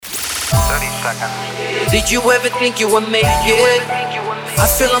20 seconds. Did you ever think you would make it? I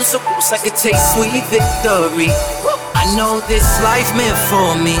feel I'm so close, I could taste sweet victory. I know this life meant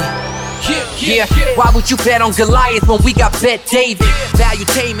for me. Yeah, why would you bet on Goliath when we got Bet David?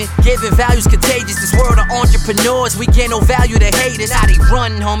 Valuetainment, giving values contagious. This world of entrepreneurs, we get no value to haters. How they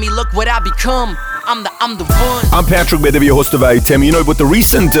run, homie, look what I become. I'm the one. I'm Patrick Bedevia, host of Valuetainment. You know, with the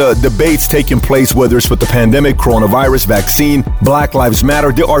recent debates taking place, whether it's with the pandemic, coronavirus, vaccine, Black Lives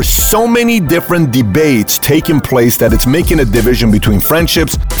Matter, there are so many different debates taking place that it's making a division between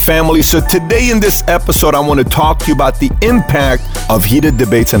friendships, families. So today in this episode, I want to talk to you about the impact of heated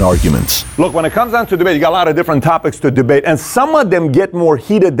debates and arguments. Look, when it comes down to debate, you got a lot of different topics to debate, and some of them get more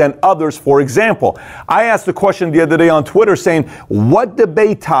heated than others. For example, I asked a question the other day on Twitter saying, what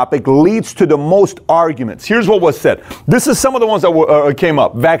debate topic leads to the most arguments? Here's what was said. This is some of the ones that came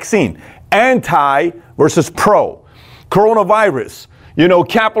up. Vaccine, anti versus pro, coronavirus,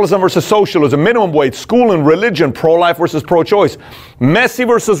 capitalism versus socialism, minimum wage, school and religion, pro-life versus pro-choice, Messi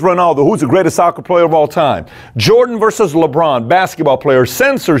versus Ronaldo, who's the greatest soccer player of all time, Jordan versus LeBron, basketball player,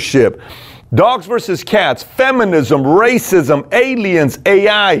 censorship, dogs versus cats, feminism, racism, aliens,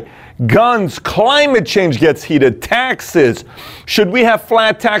 AI, guns, climate change gets heated, taxes, should we have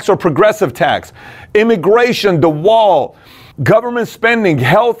flat tax or progressive tax, immigration, the wall, government spending,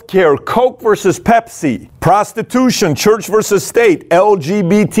 healthcare, Coke versus Pepsi, prostitution, church versus state,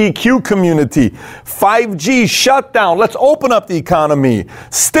 LGBTQ community, 5G shutdown, let's open up the economy,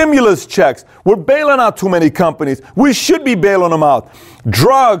 stimulus checks, we're bailing out too many companies, we should be bailing them out,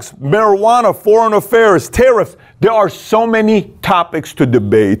 drugs, marijuana, foreign affairs, tariffs. There are so many topics to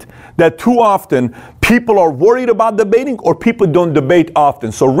debate that too often people are worried about debating or people don't debate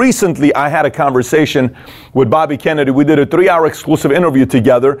often. So recently I had a conversation with Bobby Kennedy. We did a 3-hour exclusive interview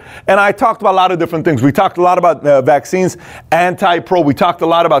together and I talked about a lot of different things. We talked a lot about vaccines, anti-pro. We talked a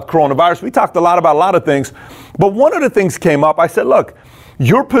lot about coronavirus. We talked a lot about a lot of things. But one of the things came up. I said, look,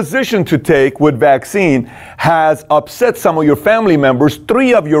 your position to take with vaccine has upset some of your family members.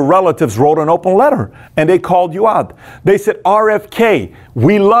 3 of your relatives wrote an open letter and they called you out. They said, RFK,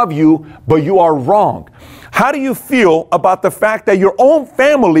 we love you, but you are wrong. How do you feel about the fact that your own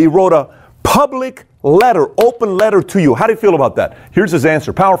family wrote a public letter, open letter to you? How do you feel about that? Here's his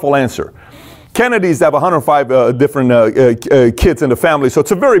answer, powerful answer. Kennedys have 105 different kids in the family, so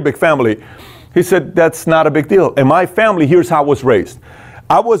it's a very big family. He said, that's not a big deal. In my family, here's how I was raised.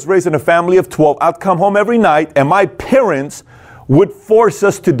 I was raised in a family of 12. I'd come home every night and my parents would force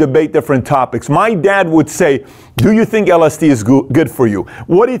us to debate different topics. My dad would say, do you think LSD is good for you?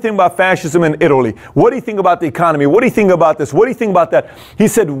 What do you think about fascism in Italy? What do you think about the economy? What do you think about this? What do you think about that? He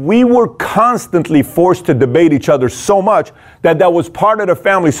said, we were constantly forced to debate each other so much that was part of the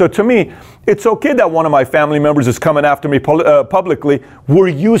family. So to me, it's okay that one of my family members is coming after me publicly. We're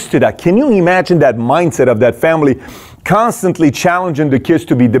used to that. Can you imagine that mindset of that family constantly challenging the kids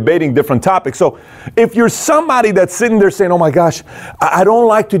to be debating different topics? So if you're somebody that's sitting there saying, oh my gosh, I don't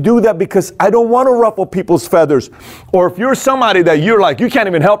like to do that because I don't want to ruffle people's feathers. Or if you're somebody that you're like, you can't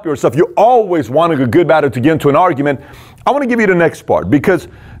even help yourself, you always want a good battle to get into an argument, I want to give you the next part because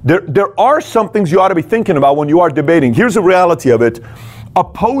there are some things you ought to be thinking about when you are debating. Here's the reality of it.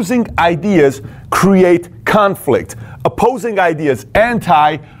 Opposing ideas create conflict. Opposing ideas,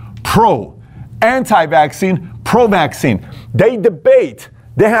 anti-pro, anti-vaccine, pro-vaccine. They debate.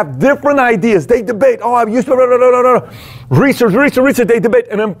 They have different ideas. They debate. Oh, I've used research, they debate,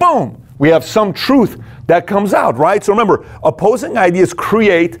 and then boom, we have some truth that comes out, right? So remember, opposing ideas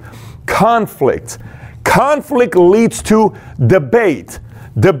create conflict. Conflict leads to debate.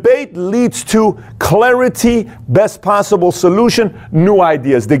 Debate leads to clarity, best possible solution, new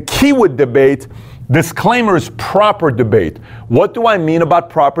ideas. The key with debate, disclaimer, is proper debate. What do I mean about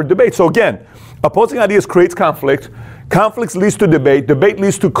proper debate? So again, opposing ideas creates conflict. Conflict leads to debate. Debate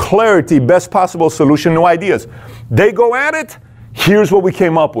leads to clarity, best possible solution, new ideas. They go at it. Here's what we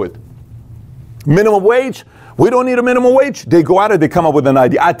came up with. Minimum wage. We don't need a minimum wage. They go at it. They come up with an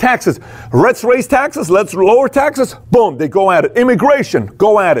idea. Taxes. Let's raise taxes. Let's lower taxes. Boom. They go at it. Immigration.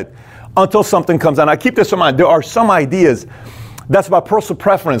 Go at it until something comes out. I keep this in mind. There are some ideas that's about personal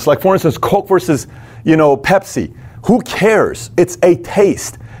preference. Like, for instance, Coke versus, Pepsi. Who cares? It's a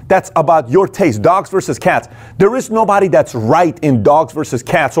taste. That's about your taste. Dogs versus cats. There is nobody that's right in dogs versus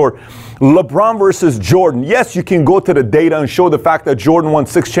cats or LeBron versus Jordan. Yes, you can go to the data and show the fact that Jordan won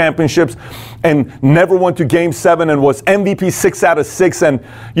 6 championships and never went to Game 7 and was MVP 6 out of 6 and,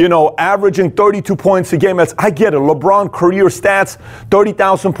 averaging 32 points a game. I get it. LeBron career stats,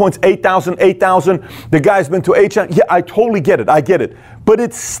 30,000 points, 8,000. The guy's been to 8. Yeah, I totally get it. I get it. But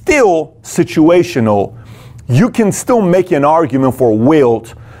it's still situational. You can still make an argument for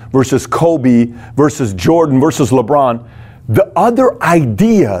Wilt versus Kobe versus Jordan versus LeBron. The other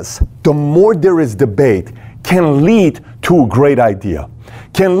ideas, the more there is debate, can lead to a great idea.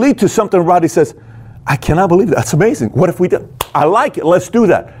 Can lead to something everybody says, I cannot believe that. That's amazing. What if we did? I like it. Let's do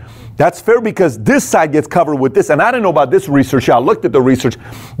that. That's fair because this side gets covered with this. And I didn't know about this research. I looked at the research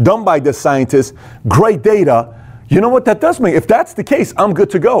done by the scientists. Great data. You know what that does mean? If that's the case, I'm good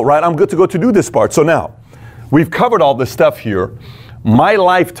to go, right? I'm good to go to do this part. So now, we've covered all this stuff here. My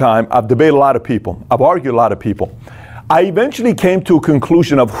lifetime, I've debated a lot of people. I've argued a lot of people. I eventually came to a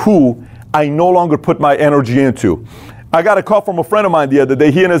conclusion of who I no longer put my energy into. I got a call from a friend of mine the other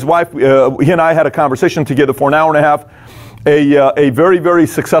day. He and his wife, he and I had a conversation together for an hour and a half. A very, very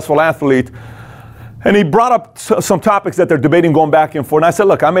successful athlete. And he brought up some topics that they're debating going back and forth. And I said,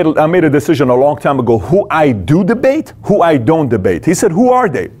 look, I made a decision a long time ago who I do debate, who I don't debate. He said, who are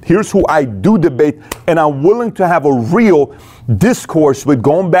they? Here's who I do debate. And I'm willing to have a real discourse with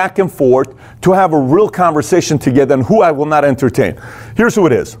going back and forth to have a real conversation together and who I will not entertain. Here's who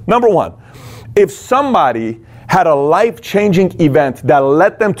it is. Number one, if somebody had a life-changing event that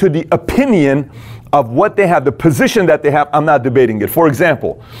led them to the opinion of what they have, the position that they have, I'm not debating it. For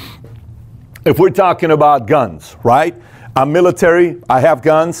example, if we're talking about guns, right? I'm military, I have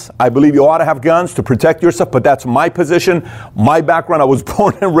guns. I believe you ought to have guns to protect yourself, but that's my position, my background. I was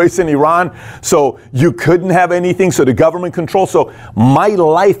born and raised in Iran, so you couldn't have anything, so the government controls. So my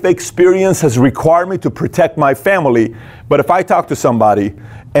life experience has required me to protect my family. But if I talk to somebody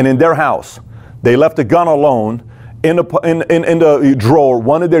and in their house, they left a gun alone, in the drawer,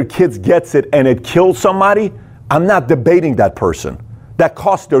 one of their kids gets it and it kills somebody, I'm not debating that person. That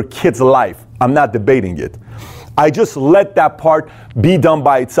cost their kid's life. I'm not debating it. I just let that part be done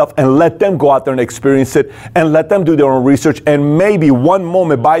by itself and let them go out there and experience it and let them do their own research, and maybe one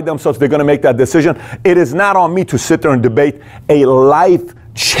moment by themselves they're going to make that decision. It is not on me to sit there and debate a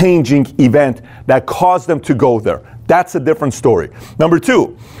life-changing event that caused them to go there. That's a different story. Number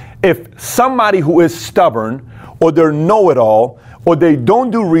two, if somebody who is stubborn or they're know-it-all, or they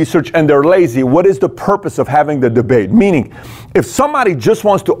don't do research and they're lazy, what is the purpose of having the debate? Meaning, if somebody just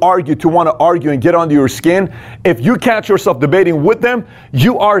wants to want to argue and get under your skin, if you catch yourself debating with them,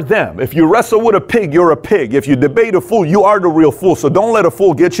 you are them. If you wrestle with a pig, you're a pig. If you debate a fool, you are the real fool. So don't let a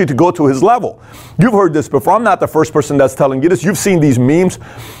fool get you to go to his level. You've heard this before. I'm not the first person that's telling you this. You've seen these memes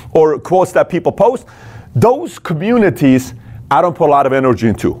or quotes that people post. Those communities, I don't put a lot of energy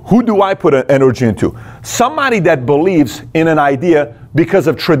into. Who do I put energy into? Somebody that believes in an idea because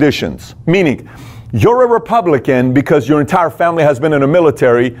of traditions. Meaning, you're a Republican because your entire family has been in the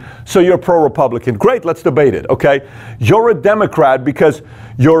military, so you're pro-Republican. Great, let's debate it, okay? You're a Democrat because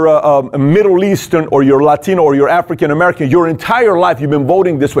you're a Middle Eastern or you're Latino or you're African American. Your entire life you've been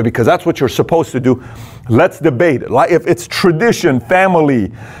voting this way because that's what you're supposed to do. Let's debate it. Like if it's tradition,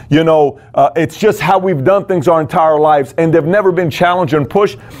 family, it's just how we've done things our entire lives and they've never been challenged and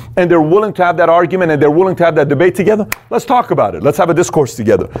pushed and they're willing to have that argument and they're willing to have that debate together. Let's talk about it. Let's have a discourse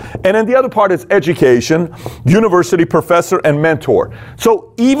together. And then the other part is education, university professor, and mentor.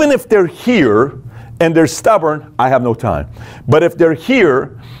 So even if they're here and they're stubborn, I have no time. But if they're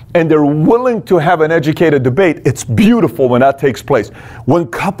here and they're willing to have an educated debate, it's beautiful when that takes place. When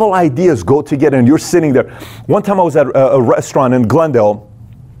couple ideas go together and you're sitting there. One time I was at a restaurant in Glendale,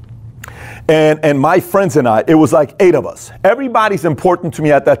 and my friends and I, it was like 8 of us. Everybody's important to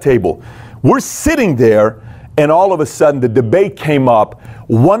me at that table. We're sitting there, and all of a sudden the debate came up.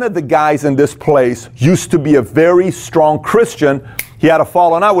 One of the guys in this place used to be a very strong Christian. He had a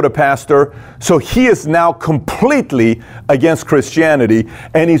falling out with a pastor, so he is now completely against Christianity,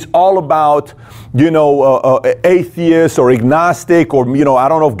 and he's all about, atheist or agnostic, or, I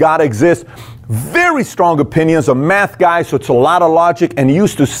don't know if God exists. Very strong opinions, a math guy, so it's a lot of logic, and he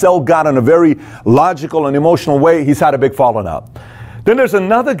used to sell God in a very logical and emotional way. He's had a big falling out. Then there's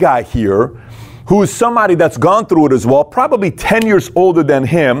another guy here who is somebody that's gone through it as well, probably 10 years older than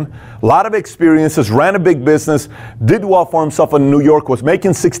him, a lot of experiences, ran a big business, did well for himself in New York, was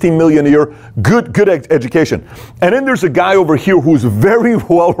making $16 million a year, good education. And then there's a guy over here who's very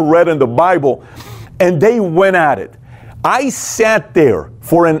well read in the Bible, and they went at it. I sat there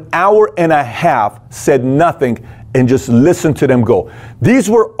for an hour and a half, said nothing, and just listened to them go. These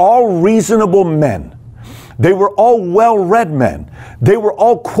were all reasonable men They were all well-read men. They were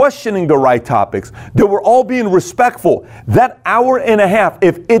all questioning the right topics. They were all being respectful. That hour and a half,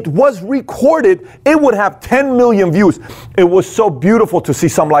 if it was recorded, it would have 10 million views. It was so beautiful to see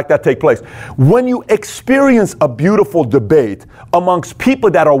something like that take place. When you experience a beautiful debate amongst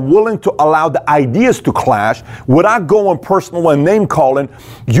people that are willing to allow the ideas to clash without going personal and name calling,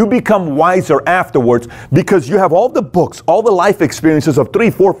 you become wiser afterwards because you have all the books, all the life experiences of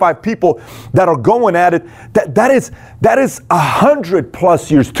 3, 4, 5 people that are going at it. That is 100 plus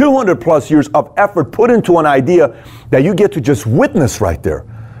years, 200 plus years of effort put into an idea that you get to just witness right there.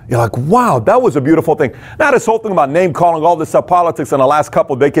 You're like, wow, that was a beautiful thing. Now, this whole thing about name calling, all this stuff, politics in the last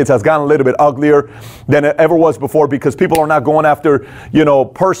couple of decades has gotten a little bit uglier than it ever was before because people are not going after,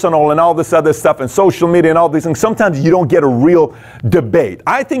 personal and all this other stuff and social media and all these things. Sometimes you don't get a real debate.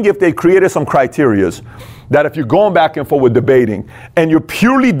 I think if they created some criterias that if you're going back and forth with debating and you're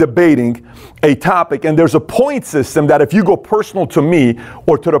purely debating a topic and there's a point system that if you go personal to me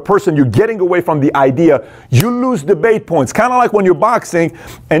or to the person, you're getting away from the idea, you lose debate points. Kind of like when you're boxing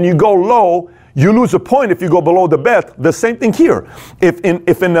and you go low, you lose a point if you go below the belt. The same thing here. If in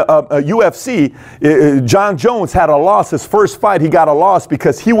UFC, John Jones had a loss, his first fight, he got a loss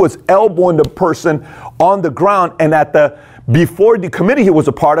because he was elbowing the person on the ground and before the committee he was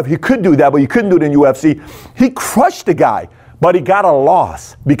a part of, he could do that, but he couldn't do it in UFC. He crushed the guy, but he got a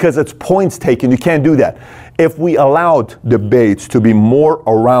loss because it's points taken. You can't do that. If we allowed debates to be more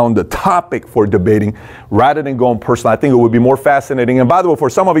around the topic for debating rather than going personal, I think it would be more fascinating. And by the way,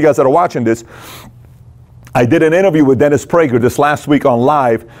 for some of you guys that are watching this, I did an interview with Dennis Prager this last week on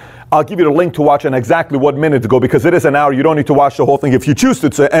live. I'll give you the link to watch in exactly what minute to go because it is an hour. You don't need to watch the whole thing. If you choose to,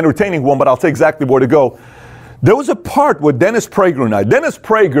 it's an entertaining one, but I'll tell you exactly where to go. There was a part with Dennis Prager and I. Dennis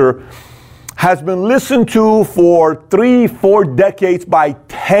Prager has been listened to for 3-4 decades by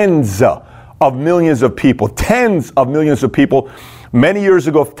tens of millions of people. Tens of millions of people. Many years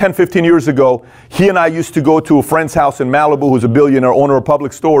ago, 10, 15 years ago, he and I used to go to a friend's house in Malibu who's a billionaire, owner of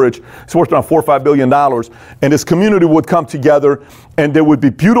Public Storage. He's worth around $4 or $5 billion. And his community would come together and there would be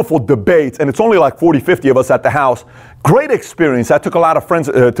beautiful debates. And it's only like 40, 50 of us at the house. Great experience. I took a lot of friends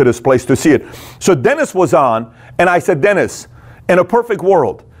to this place to see it. So Dennis was on and I said, Dennis, in a perfect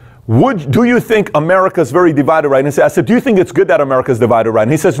world, do you think America's very divided right now? I said, do you think it's good that America's divided right now?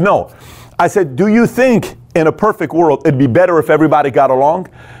 And he says, no. I said, do you think in a perfect world it'd be better if everybody got along?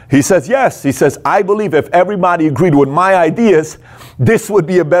 He says, yes. He says, I believe if everybody agreed with my ideas, this would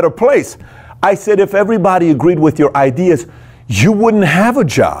be a better place. I said, if everybody agreed with your ideas, you wouldn't have a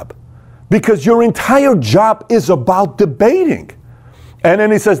job because your entire job is about debating. And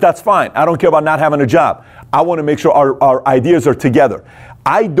then he says, that's fine. I don't care about not having a job. I want to make sure our ideas are together.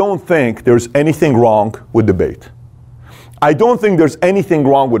 I don't think there's anything wrong with debate. I don't think there's anything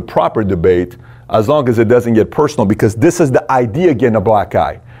wrong with proper debate as long as it doesn't get personal because this is the idea getting a black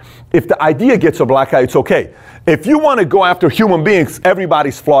eye. If the idea gets a black eye, it's okay. If you want to go after human beings,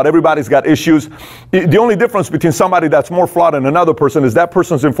 everybody's flawed. Everybody's got issues. The only difference between somebody that's more flawed and another person is that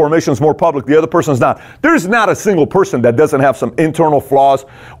person's information is more public. The other person's not. There's not a single person that doesn't have some internal flaws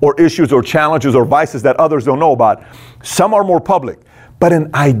or issues or challenges or vices that others don't know about. Some are more public. But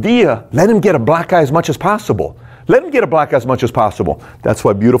an idea, let him get a black eye as much as possible. Let him get a black eye as much as possible. That's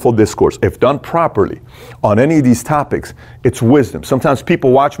why beautiful discourse, if done properly on any of these topics, it's wisdom. Sometimes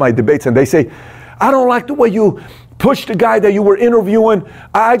people watch my debates and they say, I don't like the way you pushed the guy that you were interviewing.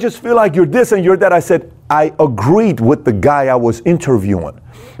 I just feel like you're this and you're that. I said, I agreed with the guy I was interviewing.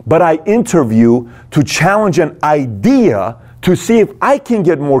 But I interview to challenge an idea to see if I can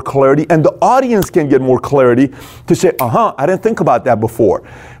get more clarity and the audience can get more clarity to say, I didn't think about that before.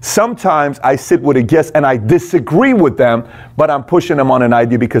 Sometimes I sit with a guest and I disagree with them, but I'm pushing them on an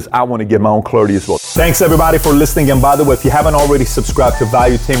idea because I want to get my own clarity as well. Thanks everybody for listening. And by the way, if you haven't already subscribed to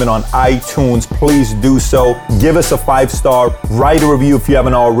Valuetainment on iTunes, please do so. Give us a 5-star, write a review if you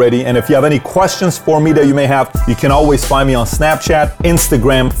haven't already. And if you have any questions for me that you may have, you can always find me on Snapchat,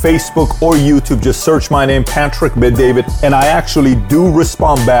 Instagram, Facebook, or YouTube. Just search my name, Patrick Bet-David, and I actually do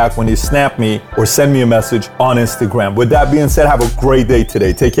respond back when you snap me or send me a message on Instagram. With that being said, have a great day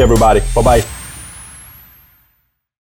today. Take care, everybody. Bye-bye.